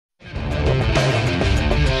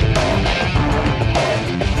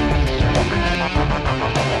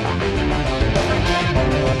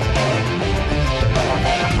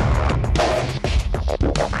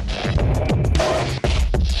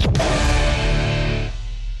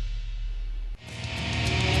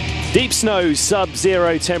Deep snow,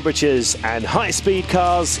 sub-zero temperatures and high-speed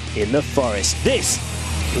cars in the forest. This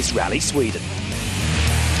is Rally Sweden.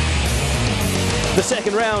 The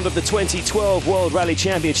second round of the 2012 World Rally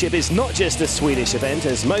Championship is not just a Swedish event,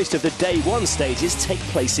 as most of the day one stages take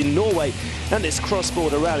place in Norway. And this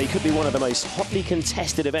cross-border rally could be one of the most hotly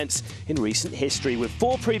contested events in recent history, with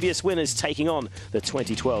 4 previous winners taking on the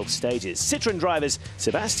 2012 stages. Citroën drivers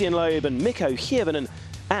Sebastian Loeb and Mikko Hirvonen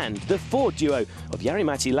and the Ford duo of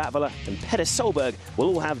Jari-Matti Latvala and Petter Solberg will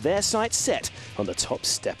all have their sights set on the top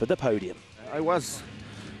step of the podium. I was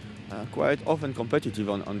quite often competitive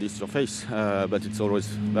on this surface, but it's always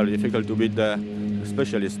very difficult to beat the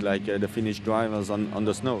specialists like the Finnish drivers on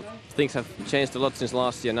the snow. Things have changed a lot since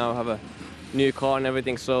last year. Now I have a new car and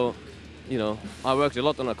everything, so you know, I worked a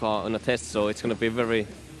lot on a car, on a test, so it's going to be very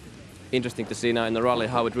interesting to see now in the rally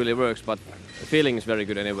how it really works, but the feeling is very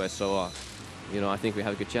good anyway, so you know, I think we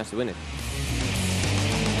have a good chance to win it.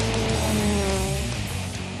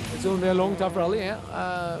 It's going to be a long, tough rally. It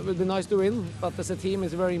will be nice to win, but as a team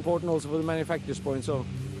it's very important also for the manufacturer's point. So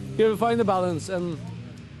here we find the balance, and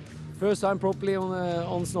first time properly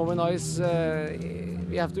on snow and ice,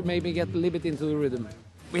 we have to maybe get a little bit into the rhythm.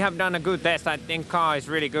 We have done a good test. I think car is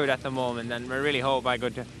really good at the moment, and we really hope I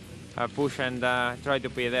could push and try to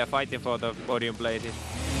be there fighting for the podium places.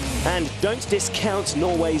 And don't discount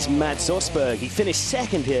Norway's Mads Osberg. He finished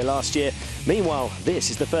second here last year. Meanwhile,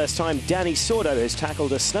 this is the first time Danny Sordo has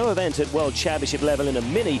tackled a snow event at World Championship level in a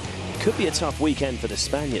Mini. It could be a tough weekend for the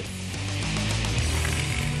Spaniard.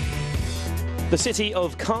 The city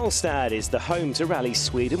of Karlstad is the home to Rally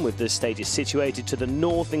Sweden, with the stages situated to the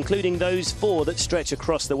north, including those 4 that stretch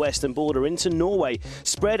across the western border into Norway.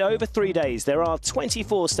 Spread over 3 days, there are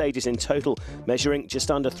 24 stages in total, measuring just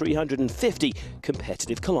under 350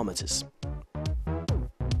 competitive kilometres.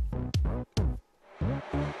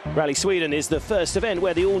 Rally Sweden is the first event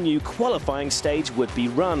where the all-new qualifying stage would be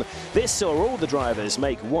run. This saw all the drivers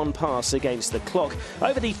make one pass against the clock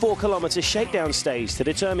over the 4-kilometre shakedown stage to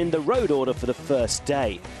determine the road order for the first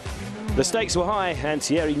day. The stakes were high, and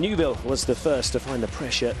Thierry Neuville was the first to find the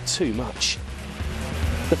pressure too much.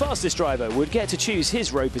 The fastest driver would get to choose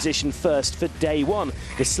his road position first for day one.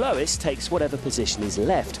 The slowest takes whatever position is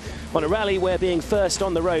left. On a rally where being first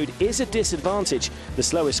on the road is a disadvantage, the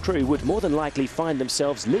slowest crew would more than likely find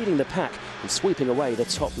themselves leading the pack and sweeping away the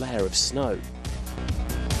top layer of snow.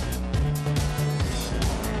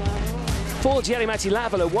 Ford Jari-Matti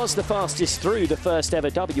Latvala was the fastest through the first ever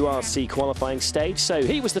WRC qualifying stage, so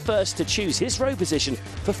he was the first to choose his road position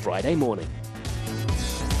for Friday morning.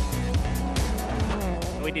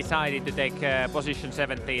 We decided to take position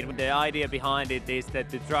 17. The idea behind it is that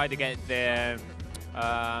to try to get the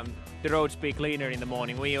roads be cleaner in the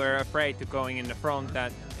morning. We were afraid to going in the front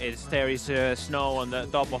that there is snow on the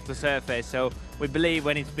top of the surface. So we believe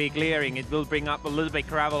when it's be clearing, it will bring up a little bit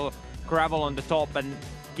gravel on the top and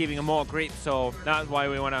giving a more grip. So that's why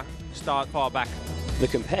we want to start far back. The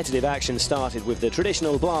competitive action started with the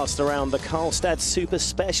traditional blast around the Karlstad Super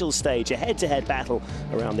Special stage, a head-to-head battle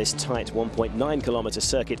around this tight 1.9-kilometre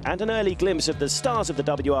circuit, and an early glimpse of the start of the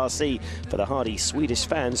WRC for the hardy Swedish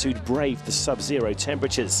fans who'd braved the sub-zero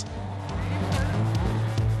temperatures.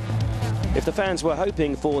 If the fans were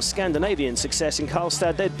hoping for Scandinavian success in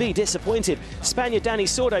Karlstad, they'd be disappointed. Spaniard Danny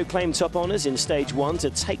Sordo claimed top honours in stage 1 to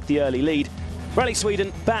take the early lead. Rally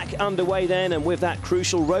Sweden back underway then, and with that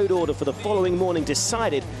crucial road order for the following morning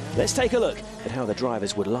decided, let's take a look at how the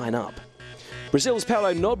drivers would line up. Brazil's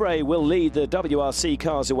Paulo Nobre will lead the WRC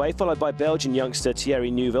cars away, followed by Belgian youngster Thierry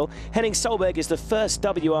Neuville. Henning Solberg is the first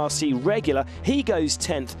WRC regular. He goes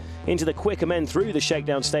 10th into the quicker men through the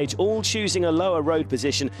shakedown stage, all choosing a lower road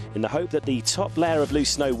position in the hope that the top layer of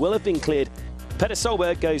loose snow will have been cleared. Petter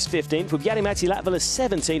Solberg goes 15th, with Jari-Matti Latvala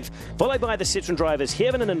 17th, followed by the Citroën drivers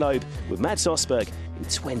Hirvonen and Loeb, with Mads Osberg in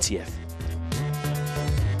 20th.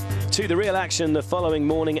 To the real action the following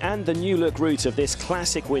morning, and the new look route of this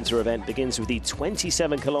classic winter event begins with the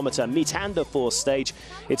 27-kilometre Midt-Anderfors stage.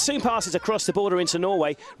 It soon passes across the border into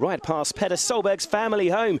Norway, right past Petter Solberg's family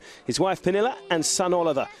home. His wife Pernilla and son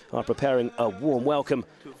Oliver are preparing a warm welcome,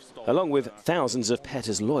 along with thousands of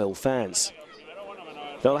Petter's loyal fans.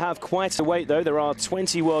 They'll have quite a wait though. There are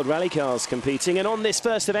 20 World Rally cars competing, and on this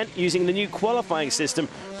first event, using the new qualifying system,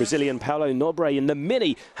 Brazilian Paulo Nobre in the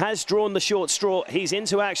Mini has drawn the short straw. He's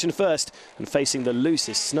into action first and facing the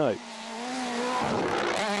loosest snow.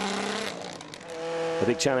 A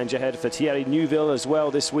big challenge ahead for Thierry Neuville as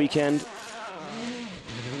well this weekend.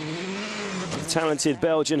 The talented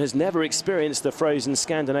Belgian has never experienced the frozen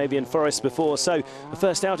Scandinavian forest before, so the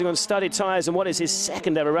first outing on studded tyres and what is his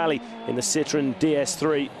second ever rally in the Citroën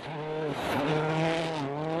DS3.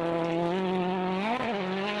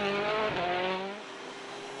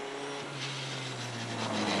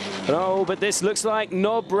 Oh, but this looks like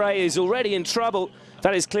Nobre is already in trouble.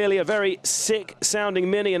 That is clearly a very sick-sounding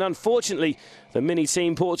Mini, and unfortunately, the Mini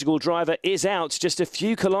Team Portugal driver is out just a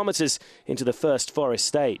few kilometres into the first forest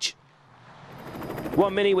stage.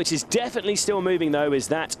 One Mini which is definitely still moving, though, is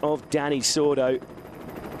that of Dani Sordo.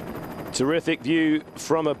 Terrific view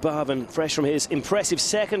from above and fresh from his impressive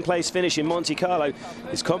second-place finish in Monte Carlo.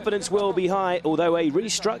 His confidence will be high, although a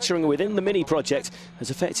restructuring within the Mini project has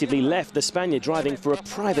effectively left the Spaniard driving for a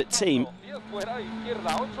private team.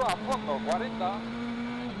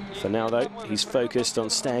 For now, though, he's focused on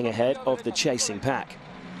staying ahead of the chasing pack.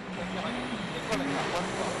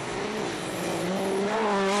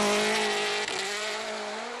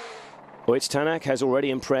 Oich Tanak has already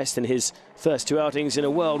impressed in his first two outings in a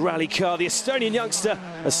World Rally car. The Estonian youngster,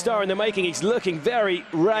 a star in the making. He's looking very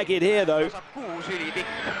ragged here, though.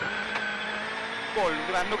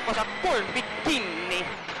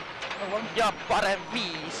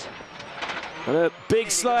 And a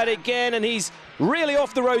big slide again, and he's really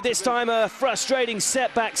off the road this time. A frustrating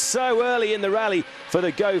setback so early in the rally for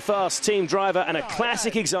the Go Fast team driver, and a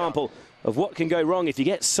classic example of what can go wrong if you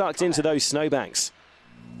get sucked into those snowbanks.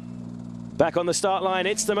 Back on the start line,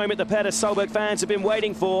 it's the moment the Petter Solberg fans have been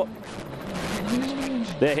waiting for.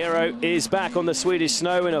 Their hero is back on the Swedish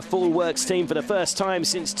snow in a full works team for the first time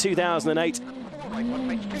since 2008.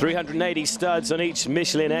 380 studs on each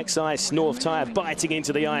Michelin X-Ice North tyre biting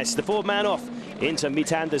into the ice. The fourth man off into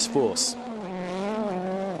Mitanders Force.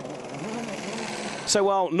 So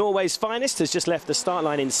while Norway's finest has just left the start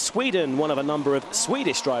line in Sweden, one of a number of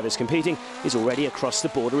Swedish drivers competing is already across the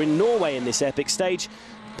border in Norway in this epic stage.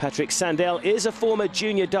 Patrick Sandell is a former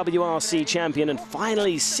junior WRC champion, and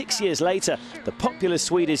finally, 6 years later, the popular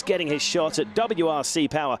Swede is getting his shot at WRC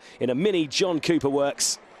power in a Mini John Cooper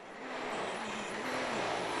works.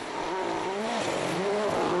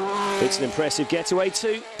 It's an impressive getaway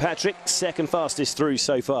too. Patrick, second fastest through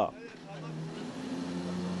so far.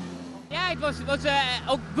 Yeah, it was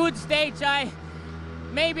a good stage.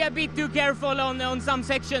 Maybe a bit too careful on some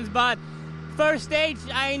sections, but first stage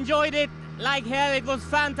I enjoyed it like hell. It was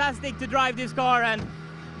fantastic to drive this car and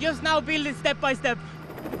just now build it step by step.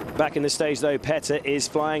 Back in the stage though, Petter is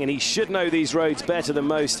flying, and he should know these roads better than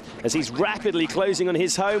most as he's rapidly closing on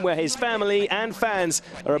his home where his family and fans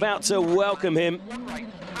are about to welcome him.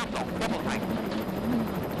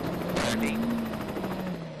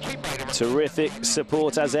 Terrific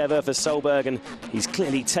support as ever for Solberg, and he's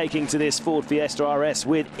clearly taking to this Ford Fiesta RS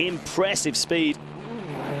with impressive speed.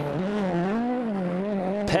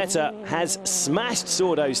 Petter has smashed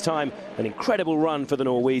Sordo's time, an incredible run for the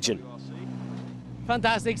Norwegian.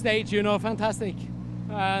 Fantastic stage, you know, fantastic.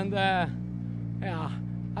 And yeah,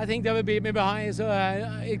 I think they will beat me behind, so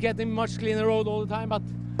it getting much cleaner road all the time, but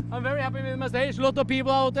I'm very happy with my stage. A lot of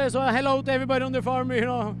people out there, so hello to everybody on the farm, you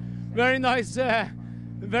know. Very nice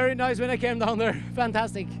when I came down there,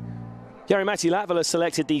 fantastic. Jari-Matti Latvala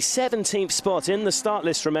selected the 17th spot in the start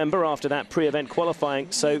list, remember, after that pre-event qualifying,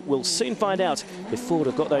 so we'll soon find out if Ford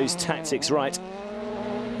have got those tactics right.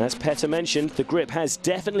 As Petter mentioned, the grip has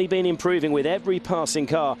definitely been improving with every passing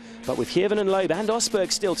car, but with Hirvonen, Loeb and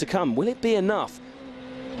Osberg still to come, will it be enough?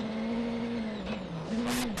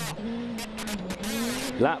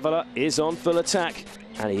 Latvala is on full attack,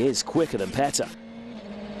 and he is quicker than Petter.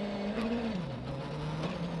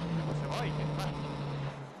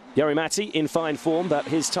 Jari-Matti in fine form, but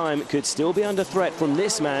his time could still be under threat from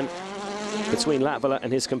this man. Between Latvala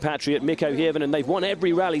and his compatriot Mikko Hirvonen, they've won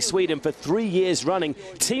every Rally Sweden for 3 years running.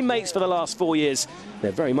 Teammates for the last 4 years.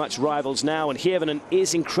 They're very much rivals now, and Hirvonen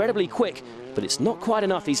is incredibly quick, but it's not quite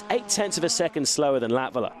enough. He's 0.8 of a second slower than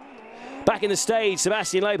Latvala. Back in the stage,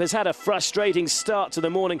 Sebastian Loeb has had a frustrating start to the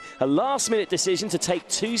morning. A last-minute decision to take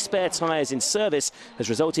 2 spare tyres in service has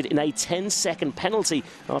resulted in a 10-second penalty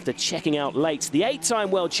after checking out late. The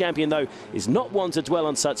 8-time world champion, though, is not one to dwell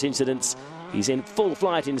on such incidents. He's in full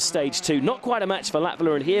flight in stage 2. Not quite a match for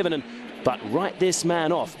Latvala and Hirvonen, but write this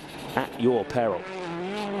man off at your peril.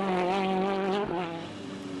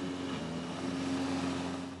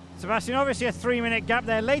 Sebastian, obviously a 3-minute gap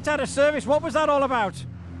there. Late out of service, what was that all about?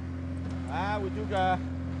 We took a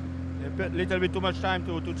little bit too much time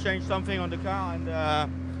to change something on the car, and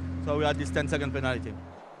so we had this 10-second penalty.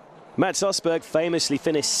 Mats Osberg famously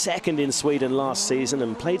finished second in Sweden last season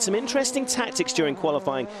and played some interesting tactics during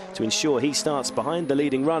qualifying to ensure he starts behind the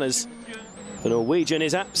leading runners. The Norwegian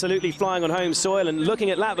is absolutely flying on home soil, and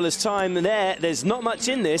looking at Latvala's time there's not much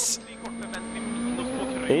in this.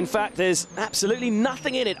 In fact, there's absolutely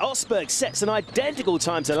nothing in it. Osberg sets an identical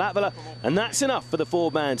time to Latvala, and that's enough for the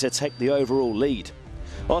Ford man to take the overall lead.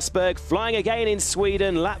 Osberg flying again in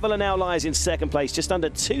Sweden. Latvala now lies in second place, just under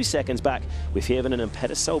 2 seconds back, with Hirvonen and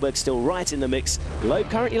Petter Solberg still right in the mix. Loeb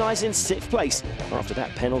currently lies in 6th place after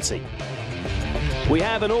that penalty. We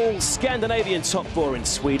have an all-Scandinavian top 4 in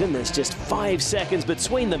Sweden. There's just 5 seconds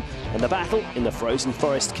between them, and the battle in the frozen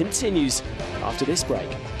forest continues after this break.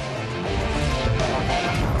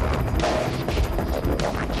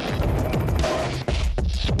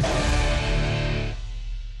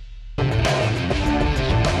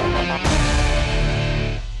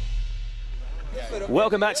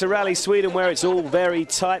 Welcome back to Rally Sweden, where it's all very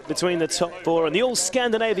tight between the top 4, and the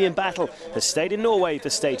all-Scandinavian battle has stayed in Norway for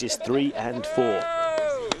stages 3 and 4.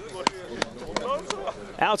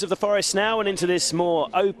 Out of the forest now and into this more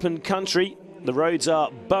open country. The roads are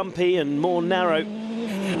bumpy and more narrow,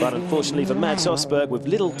 but unfortunately for Mats Osberg, with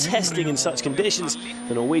little testing in such conditions,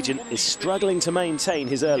 the Norwegian is struggling to maintain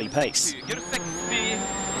his early pace.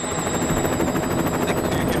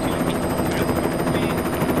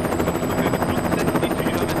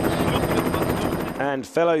 And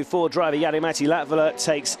fellow Ford driver Jari-Matti Latvala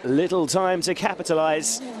takes little time to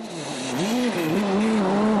capitalise.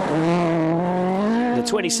 The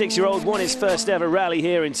 26-year-old won his first ever rally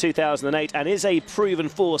here in 2008 and is a proven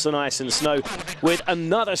force on ice and snow. With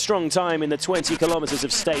another strong time in the 20 kilometres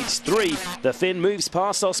of stage 3, the Finn moves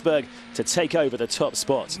past Osberg to take over the top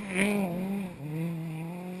spot.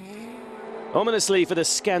 Ominously for the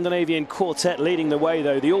Scandinavian quartet leading the way,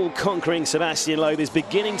 though, the all-conquering Sebastian Loeb is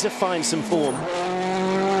beginning to find some form.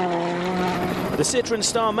 The Citroën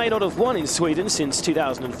star may not have won in Sweden since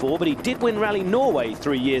 2004, but he did win Rally Norway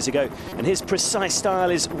 3 years ago, and his precise style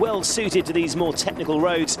is well suited to these more technical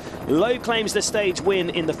roads. Loeb claims the stage win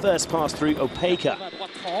in the first pass through Opeka.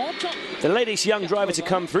 The latest young driver to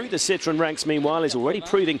come through the Citroën ranks, meanwhile, is already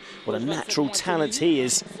proving what a natural talent he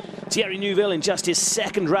is. Thierry Neuville, in just his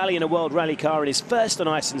second rally in a World Rally car and his first on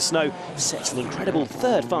ice and snow, sets an incredible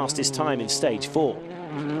third fastest time in stage 4.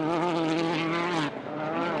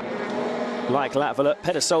 Like Latvala,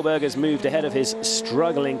 Petter Solberg has moved ahead of his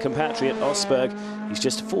struggling compatriot Osberg. He's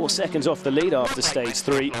just 4 seconds off the lead after stage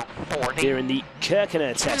 3. Here in the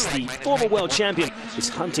Kirkener test, the former world champion is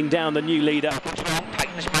hunting down the new leader. Oh,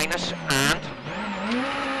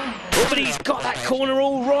 but he's got that corner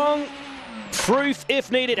all wrong. Proof,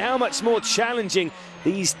 if needed, how much more challenging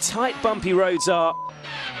these tight, bumpy roads are.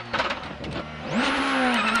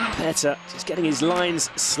 Petter just getting his lines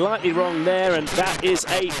slightly wrong there, and that is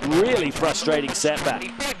a really frustrating setback.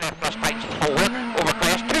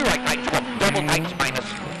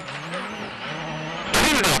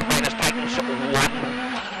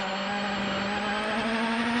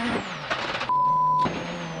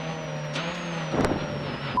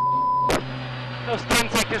 Just 10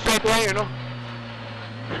 seconds straight away, you know.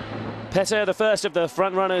 Petter, the first of the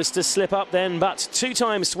front runners to slip up then, but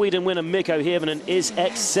two-time Sweden winner Mikko Hirvonen is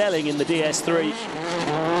excelling in the DS3.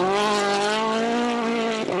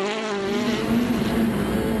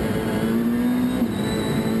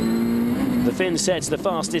 The Finn sets the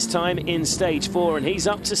fastest time in stage 4, and he's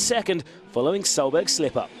up to second following Solberg's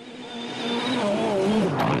slip-up.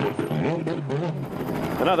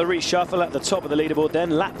 Another reshuffle at the top of the leaderboard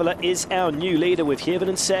then. Latvala is our new leader with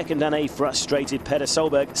Hirvonen second and a frustrated Petter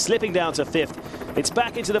Solberg slipping down to 5th. It's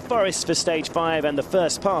back into the forest for stage 5 and the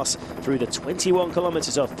first pass through the 21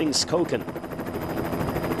 kilometres of Fingskolken.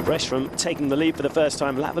 Fresh from taking the lead for the first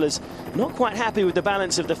time, Latvala's not quite happy with the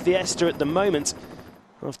balance of the Fiesta at the moment.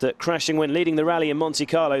 After crashing when leading the rally in Monte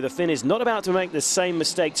Carlo, the Finn is not about to make the same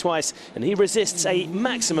mistake twice, and he resists a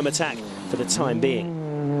maximum attack for the time being.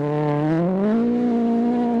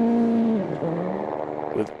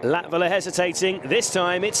 With Latvala hesitating, this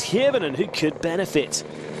time it's Hirvonen who could benefit.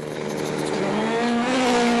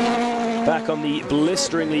 Back on the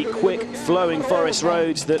blisteringly quick flowing forest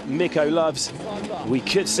roads that Mikko loves, we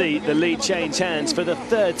could see the lead change hands for the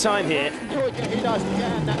third time here.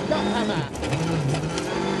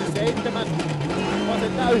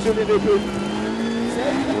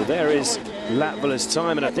 Well, there is Latvala's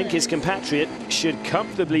time, and I think his compatriot should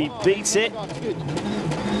comfortably beat it.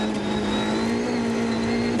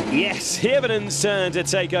 Yes, Hirvonen's turn to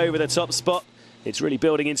take over the top spot. It's really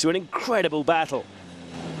building into an incredible battle.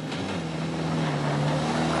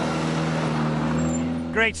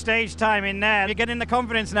 Great stage time in there. You're getting the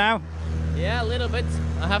confidence now. Yeah, a little bit.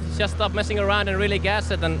 I have to just stop messing around and really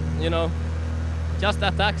gas it and, you know, just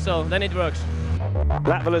attack, so then it works.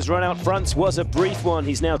 Latvala's run out front was a brief one.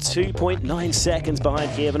 He's now 2.9 seconds behind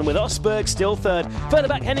Hirvonen, with Osberg still third. Further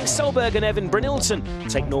back, Henning Solberg and Evan Brynildsen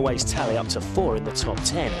take Norway's tally up to 4 in the top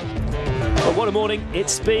 10. But what a morning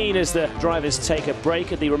it's been as the drivers take a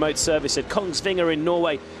break at the remote service at Kongsvinger in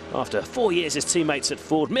Norway. After 4 years as teammates at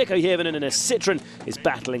Ford, Mikko Hirvonen in a Citroen is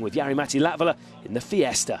battling with Jari-Matti Latvala in the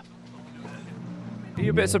Fiesta. Are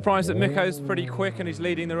you a bit surprised that Mikko's pretty quick and he's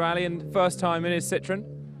leading the rally and first time in his Citroen?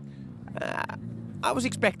 I was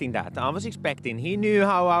expecting that. He knew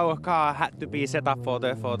how our car had to be set up for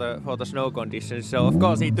the snow conditions. So of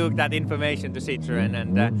course he took that information to Citroen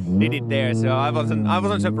and did it there. So I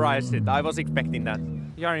wasn't surprised. I was expecting that.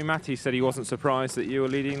 Jari-Matti said he wasn't surprised that you were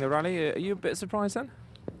leading the rally. Are you a bit surprised then?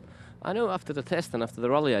 I know after the test and after the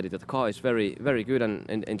rally I did that the car is very, very good and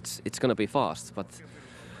it's going to be fast. But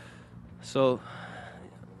so,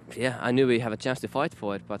 yeah, I knew we have a chance to fight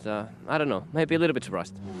for it, but I don't know, maybe a little bit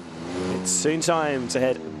surprised. It's soon time to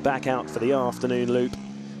head back out for the afternoon loop.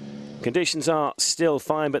 Conditions are still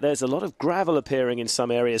fine, but there's a lot of gravel appearing in some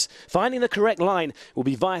areas. Finding the correct line will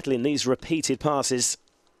be vital in these repeated passes.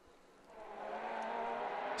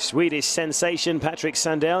 Swedish sensation Patrick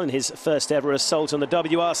Sandell, in his first ever assault on the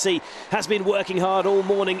WRC, has been working hard all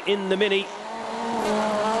morning in the Mini.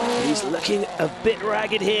 He's looking a bit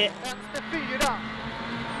ragged here.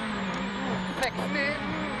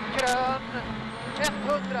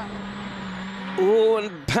 Oh,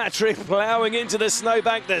 and Patrick ploughing into the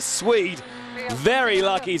snowbank, the Swede. Very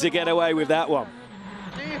lucky to get away with that one.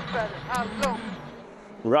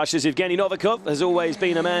 Russia's Evgeny Novikov has always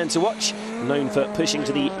been a man to watch, known for pushing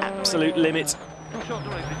to the absolute limit.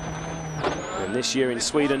 And this year in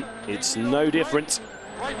Sweden, it's no different.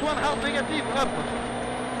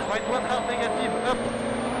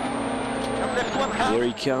 Here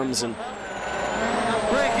he comes, and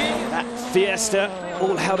that Fiesta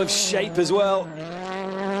all out of shape as well.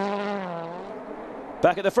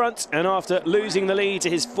 Back at the front, and after losing the lead to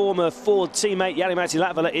his former Ford teammate, Jari-Matti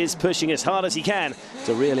Latvala is pushing as hard as he can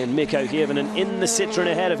to reel in Mikko Hirvonen in the Citroen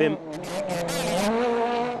ahead of him.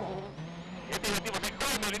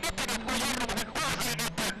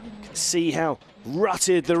 See how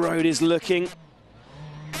rutted the road is looking.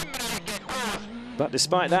 But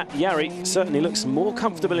despite that, Jari certainly looks more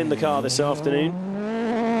comfortable in the car this afternoon.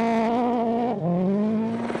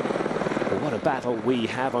 What a battle we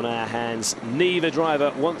have on our hands. Neither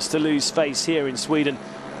driver wants to lose face here in Sweden.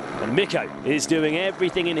 And Mikko is doing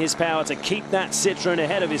everything in his power to keep that Citroen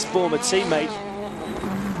ahead of his former teammate.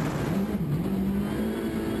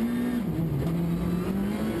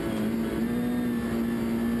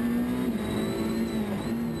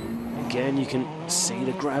 Again, you can see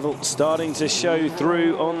the gravel starting to show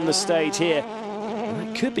through on the stage here.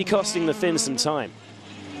 That could be costing the Finns some time.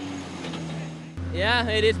 Yeah,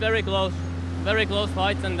 it is very close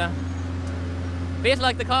fight, and feels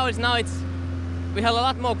like the car is now, we have a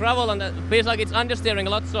lot more gravel and it feels like it's understeering a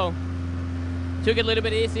lot, so took it a little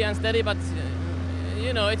bit easy and steady, but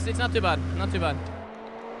you know, it's not too bad, not too bad.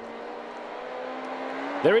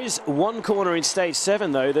 There is one corner in stage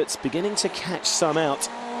 7 though that's beginning to catch some out.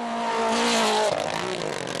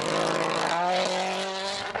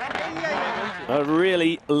 A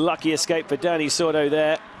really lucky escape for Danny Sordo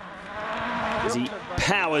there, as he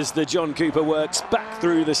powers the John Cooper works back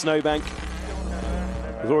through the snowbank.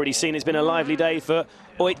 We've already seen it's been a lively day for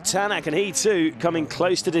Oit Tanak, and he too coming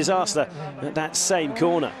close to disaster at that same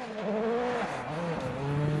corner.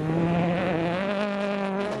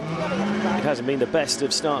 It hasn't been the best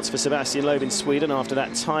of starts for Sebastian Loeb in Sweden after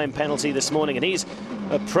that time penalty this morning, and he's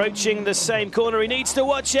approaching the same corner. He needs to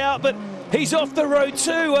watch out, but he's off the road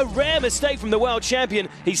too. A rare mistake from the world champion.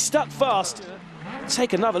 He's stuck fast.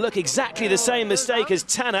 Take another look, exactly the same mistake as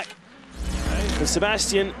Tanak. And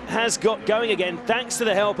Sebastian has got going again thanks to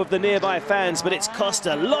the help of the nearby fans, but it's cost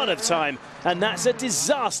a lot of time, and that's a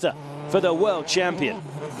disaster for the world champion.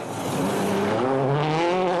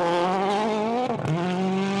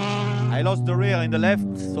 I lost the rear in the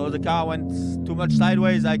left, so the car went too much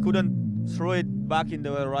sideways. I couldn't throw it back in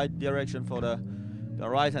the right direction for the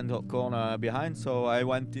right-hand corner behind, so I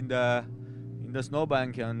went in the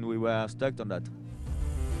snowbank and we were stuck on that.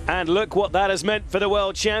 And look what that has meant for the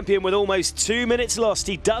world champion. With almost 2 minutes lost,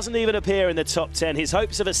 he doesn't even appear in the top 10. His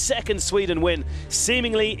hopes of a second Sweden win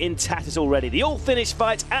seemingly in tatters already. The all-Finnish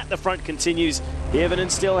fight at the front continues. Hirvonen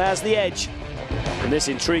still has the edge. And this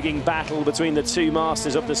intriguing battle between the two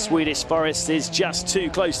masters of the Swedish forest is just too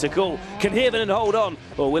close to call. Can Hirvonen hold on,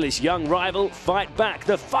 or will his young rival fight back?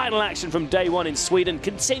 The final action from day one in Sweden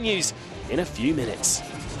continues in a few minutes.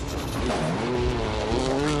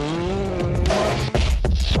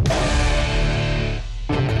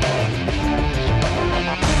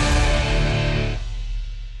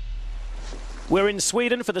 We're in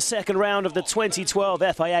Sweden for the second round of the 2012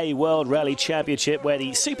 FIA World Rally Championship, where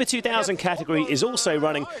the Super 2000 category is also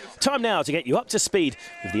running. Time now to get you up to speed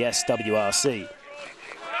with the SWRC.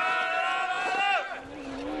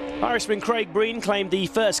 Irishman Craig Breen claimed the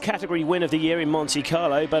first category win of the year in Monte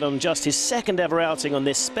Carlo, but on just his second ever outing on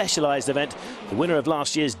this specialised event, the winner of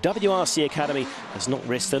last year's WRC Academy has not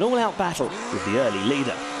risked an all-out battle with the early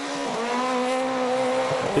leader.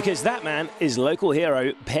 Because that man is local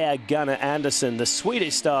hero Per Gunnar Andersson. The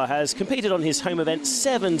Swedish star has competed on his home event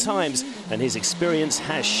 7 times, and his experience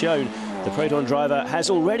has shown. The Proton driver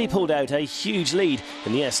has already pulled out a huge lead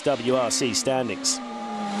in the SWRC standings.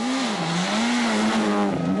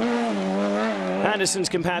 Andersson's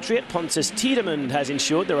compatriot Pontus Tiedemund has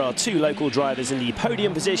ensured there are 2 local drivers in the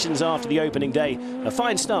podium positions after the opening day. A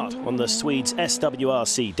fine start on the Swedes'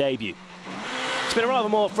 SWRC debut. It's been a rather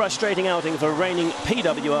more frustrating outing for reigning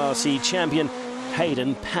PWRC champion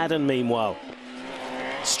Hayden Paddon meanwhile.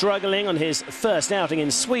 Struggling on his first outing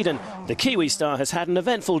in Sweden, the Kiwi star has had an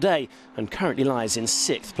eventful day and currently lies in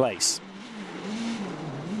 6th place.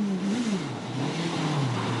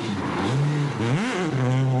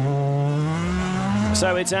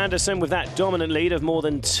 So it's Andersson with that dominant lead of more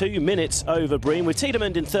than 2 minutes over Breen, with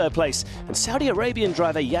Tiedemund in 3rd place and Saudi Arabian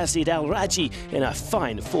driver Yazid Al-Raji in a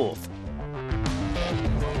fine 4th.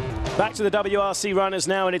 Back to the WRC runners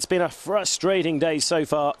now, and it's been a frustrating day so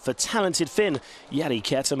far for talented Finn Jari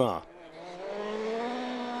Ketamar.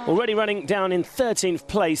 Already running down in 13th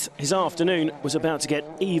place, his afternoon was about to get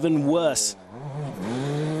even worse.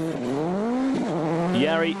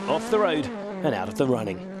 Jari off the road and out of the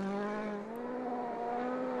running.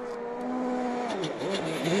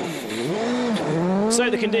 So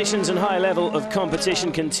the conditions and high level of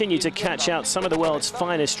competition continue to catch out some of the world's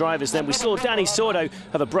finest drivers. Then we saw Dani Sordo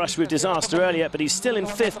have a brush with disaster earlier, but he's still in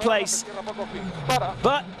 5th place.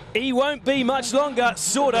 But he won't be much longer.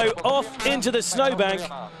 Sordo off into the snowbank.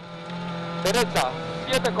 Derecha,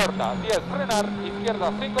 7 corta, 10 frenar,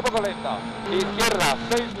 izquierda 5 poco lenta, izquierda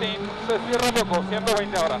 6 se cierra poco,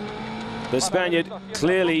 120 ahora. The Spaniard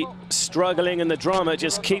clearly struggling, and the drama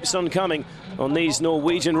just keeps on coming on these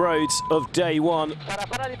Norwegian roads of day 1.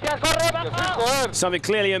 Something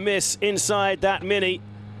clearly amiss inside that Mini,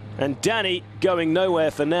 and Danny going nowhere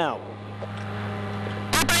for now.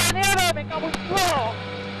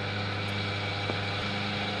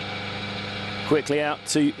 Quickly out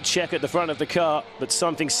to check at the front of the car, but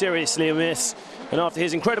something seriously amiss. And after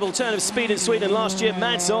his incredible turn of speed in Sweden last year,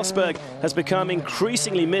 Mads Osberg has become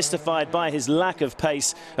increasingly mystified by his lack of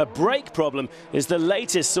pace. A brake problem is the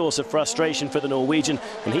latest source of frustration for the Norwegian,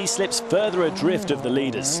 and he slips further adrift of the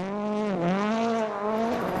leaders.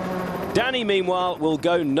 Danny, meanwhile, will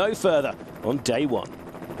go no further on day 1.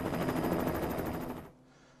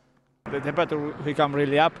 The temperature became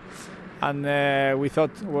really up, and we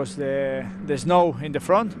thought it was the snow in the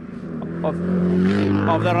front of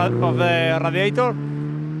the radiator,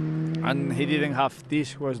 and he didn't have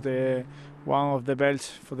this. Was the one of the belts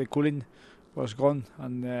for the cooling was gone,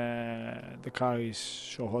 and the car is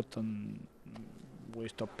so hot, and we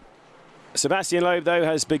stopped. Sebastian Loeb, though,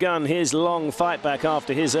 has begun his long fight back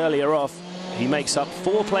after his earlier off. He makes up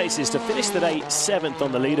 4 places to finish the day 7th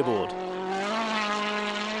on the leaderboard.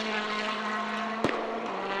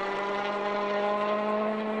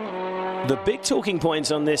 The big talking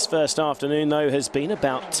point on this first afternoon, though, has been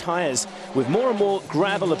about tyres. With more and more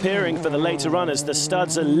gravel appearing for the later runners, the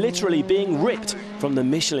studs are literally being ripped from the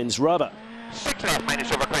Michelin's rubber.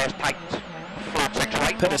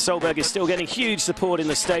 Petter Solberg is still getting huge support in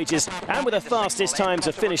the stages, and with the fastest time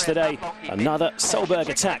to finish the day, another Solberg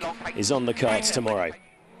attack is on the cards tomorrow.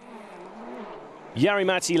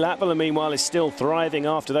 Jari-Matti Latvala, meanwhile, is still thriving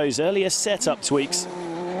after those earlier setup tweaks.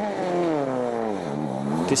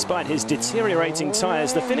 Despite his deteriorating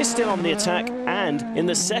tyres, the Finn is still on the attack, and in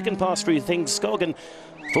the second pass through Thingskogen,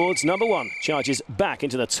 Ford's number 1 charges back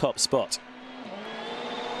into the top spot,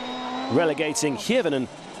 relegating Hirvonen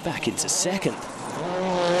back into 2nd.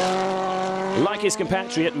 Like his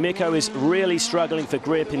compatriot, Mikko is really struggling for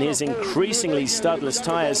grip in his increasingly studless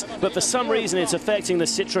tyres, but for some reason it's affecting the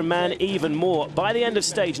Citroën man even more. By the end of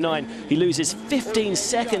stage 9, he loses 15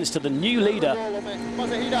 seconds to the new leader.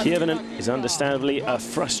 Hirvonen is understandably a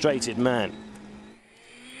frustrated man.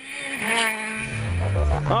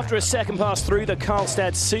 After a second pass through the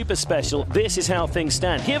Karlstad Super Special, this is how things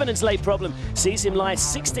stand. Hirvonen's late problem sees him lie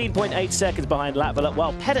 16.8 seconds behind Latvala,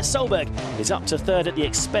 while Petter Solberg is up to 3rd at the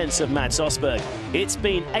expense of Mads Osberg. It's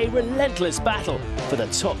been a relentless battle for the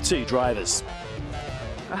top 2 drivers.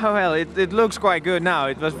 Oh, well, it looks quite good now.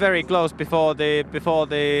 It was very close before the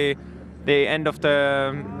end of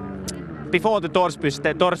the before the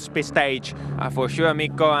Torsby stage. For sure,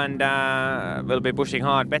 Mikko and will be pushing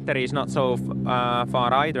hard. Petteri is not so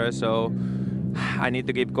far either, so I need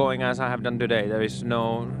to keep going as I have done today. There is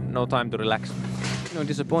no time to relax.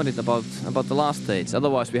 disappointed about the last stage.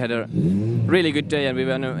 Otherwise, we had a really good day and we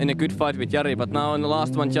were in a good fight with Jari. But now in the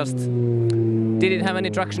last one, just didn't have any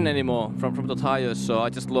traction anymore from the tires. So I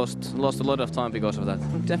just lost a lot of time because of that.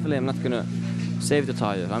 Definitely, I'm not gonna save the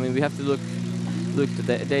tires. I mean, we have to look at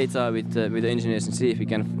the data with the engineers and see if we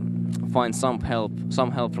can find some help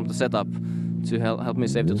from the setup to help me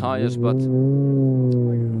save the tires. But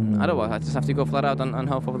otherwise, I just have to go flat out and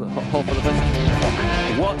hope for the best.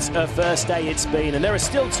 What a first day it's been, and there are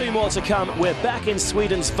still 2 more to come. We're back in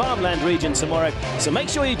Sweden's farmland region tomorrow, so make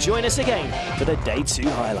sure you join us again for the Day 2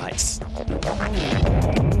 highlights.